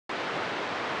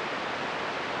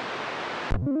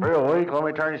Real weak. Let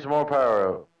me turn you some more power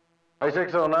up. Hey,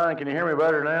 609, can you hear me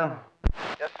better now?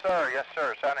 Yes,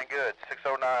 sir. Sounding good.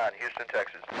 609, Houston,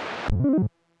 Texas.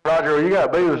 Roger, well, you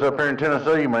got Beavis up here in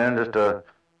Tennessee, man. Just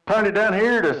turned it down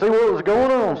here to see what was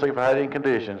going on, see if I had any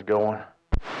conditions going.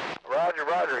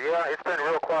 Roger. Yeah, it's been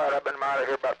real quiet. I've been out of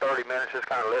here about 30 minutes just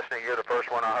kind of listening. You're the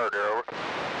first one I heard there, over.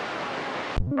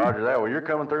 Roger that. Well, you're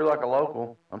coming through like a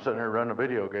local. I'm sitting here running a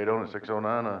video gate on at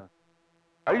 609.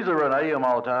 I usually run AM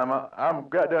all the time. I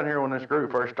got down here when this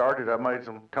group first started. I made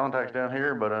some contacts down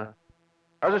here, but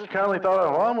I just kindly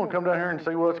thought, well, I'm going to come down here and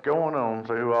see what's going on,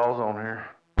 see who all's on here.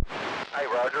 Hey,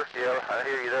 Roger. Yeah, I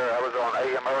hear you there. I was on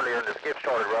AM earlier and the skip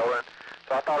started rolling.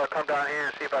 So I thought I'd come down here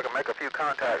and see if I could make a few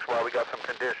contacts while we got some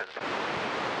conditions.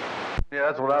 Yeah,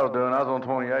 that's what I was doing. I was on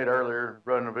 28 earlier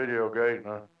running a video gate.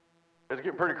 And, it's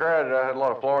getting pretty crowded. I had a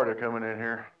lot of Florida coming in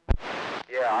here.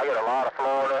 Yeah, I get a lot of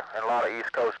Florida and a lot of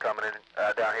East Coast coming in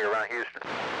down here around Houston.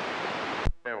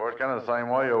 Yeah, well, it's kind of the same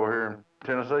way over here in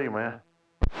Tennessee, man.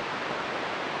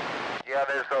 Yeah,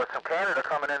 there's some Canada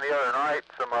coming in the other night,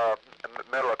 some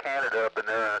middle of Canada up in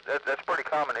there. That's pretty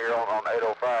common here on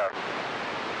 805.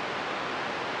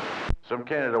 Some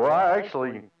Canada. Well, I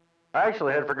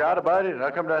actually had forgot about it, and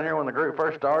I come down here when the group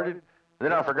first started.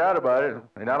 Then I forgot about it,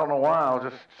 and I don't know why. I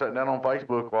was just sitting down on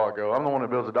Facebook a while ago. I'm the one that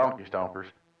builds the donkey stompers.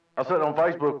 I was sitting on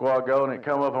Facebook a while ago, and it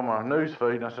come up on my news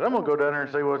feed, and I said, I'm going to go down there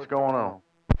and see what's going on.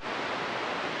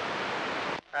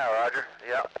 Oh, Roger.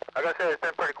 Yeah. Like I said, it's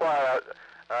been pretty quiet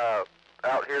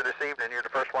out here this evening. You're the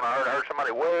first one I heard. I heard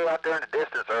somebody way out there in the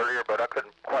distance earlier, but I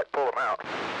couldn't quite pull them out.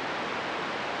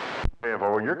 Yeah,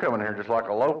 well, you're coming here just like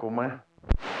a local, man.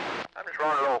 I'm just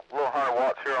running a little 100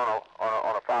 watts here on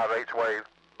a 5/8 wave,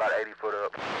 about 80 foot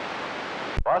up.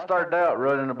 Well, I started out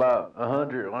running about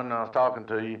 100 when I was talking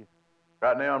to you.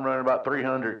 Right now I'm running about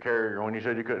 300 carrier. When you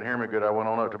said you couldn't hear me good, I went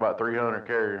on up to about 300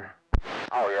 carrier.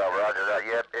 Oh yeah, Roger that.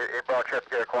 Yeah, it brought you up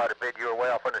there quite a bit. You were way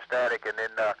off on the static, and then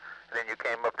you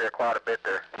came up there quite a bit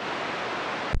there.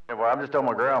 Yeah, well, I'm just on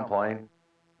my ground plane.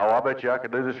 Oh, I bet you I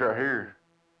could do this right here.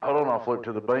 Hold on, I'll flip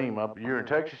to the beam. You're in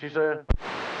Texas, you said?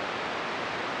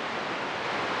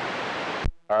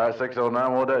 All right,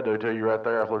 609, what'd that do to you right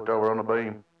there? I flipped over on the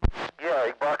beam. Yeah,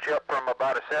 it brought you up from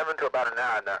about a 7 to about a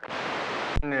 9 now.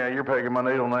 Yeah, you're pegging my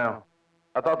needle now.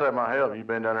 I thought that might help. You've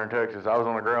been down there in Texas. I was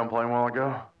on a ground plane a while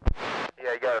ago.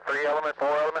 Yeah, you got a 3-element,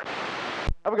 4-element?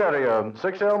 I've got a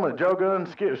 6-element Joe Gun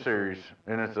skip series,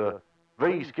 and it's a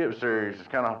V skip series. It's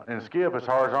kind of, in skip, it's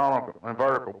horizontal and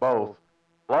vertical both.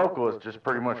 Local is just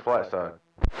pretty much flat side.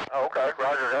 Oh, okay,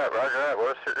 Roger that.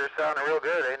 Well, it's sounding real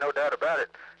good. Ain't no doubt about it.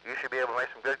 You should be able to make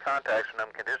some good contacts when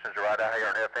them conditions are right out here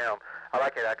on FM. I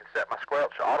like it. I can set my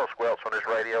squelch, auto squelch on this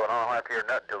radio, and I don't have to hear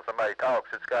nothing until somebody talks.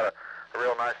 It's got a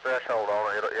real nice threshold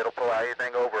on it. It'll pull out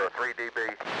anything over a 3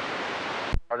 dB.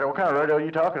 Okay, what kind of radio are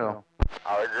you talking on?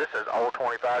 Oh, this is old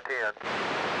 2510.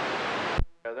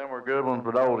 Yeah, them were good ones,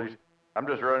 but oldies. I'm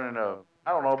just running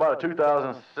I don't know, about a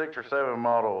 2006 or 7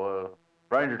 model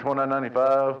Ranger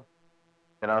 2995,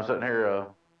 and I'm sitting here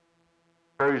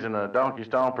cruising a donkey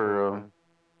stomper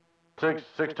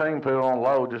 16 put on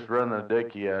low, just running the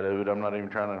decky out of it. I'm not even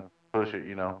trying to push it,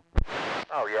 you know.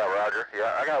 Oh yeah, Roger.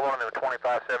 Yeah, I got one of them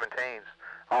 2517s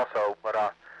also, but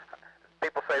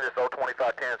people say this old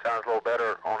 2510 sounds a little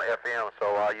better on FM, so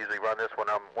I usually run this when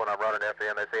I'm running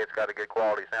FM. They say it's got a good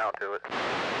quality sound to it.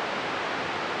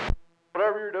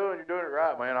 Whatever you're doing it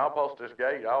right, man. I'll post this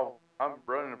gate. I'm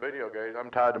running a video gate. I'm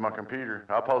tied to my computer.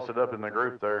 I'll post it up in the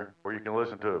group there where you can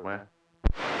listen to it, man.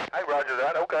 Hey, Roger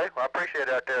that. Okay, well, I appreciate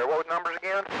that there. What was the numbers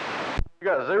again? You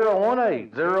got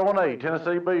 018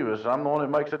 Tennessee Beavis. I'm the one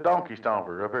that makes a donkey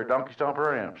stomper up here at Donkey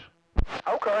Stomper Amps.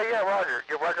 Okay, yeah, Roger.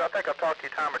 Yeah, Roger, I think I've talked to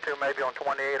you a time or two, maybe on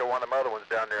 28 or one of them other ones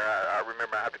down there. I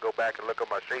remember I have to go back and look on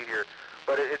my sheet here.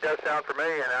 But it does sound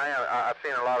familiar, and I've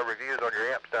seen a lot of reviews on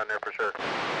your amps down there for sure.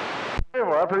 Yeah,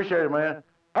 well, I appreciate it, man.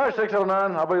 All right,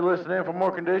 609, I'll be listening in for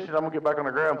more conditions. I'm going to get back on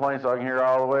the ground plane so I can hear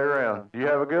all the way around. You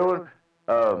have a good one.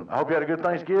 I hope you had a good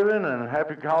Thanksgiving and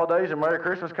happy holidays and Merry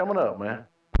Christmas coming up, man.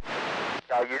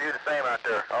 Oh, you do the same out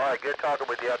there. All right, good talking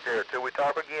with you out there. Till we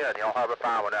talk again, y'all have a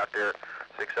fine one out there.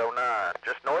 609,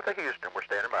 just north of Houston. We're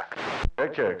standing by.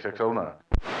 Check, 609.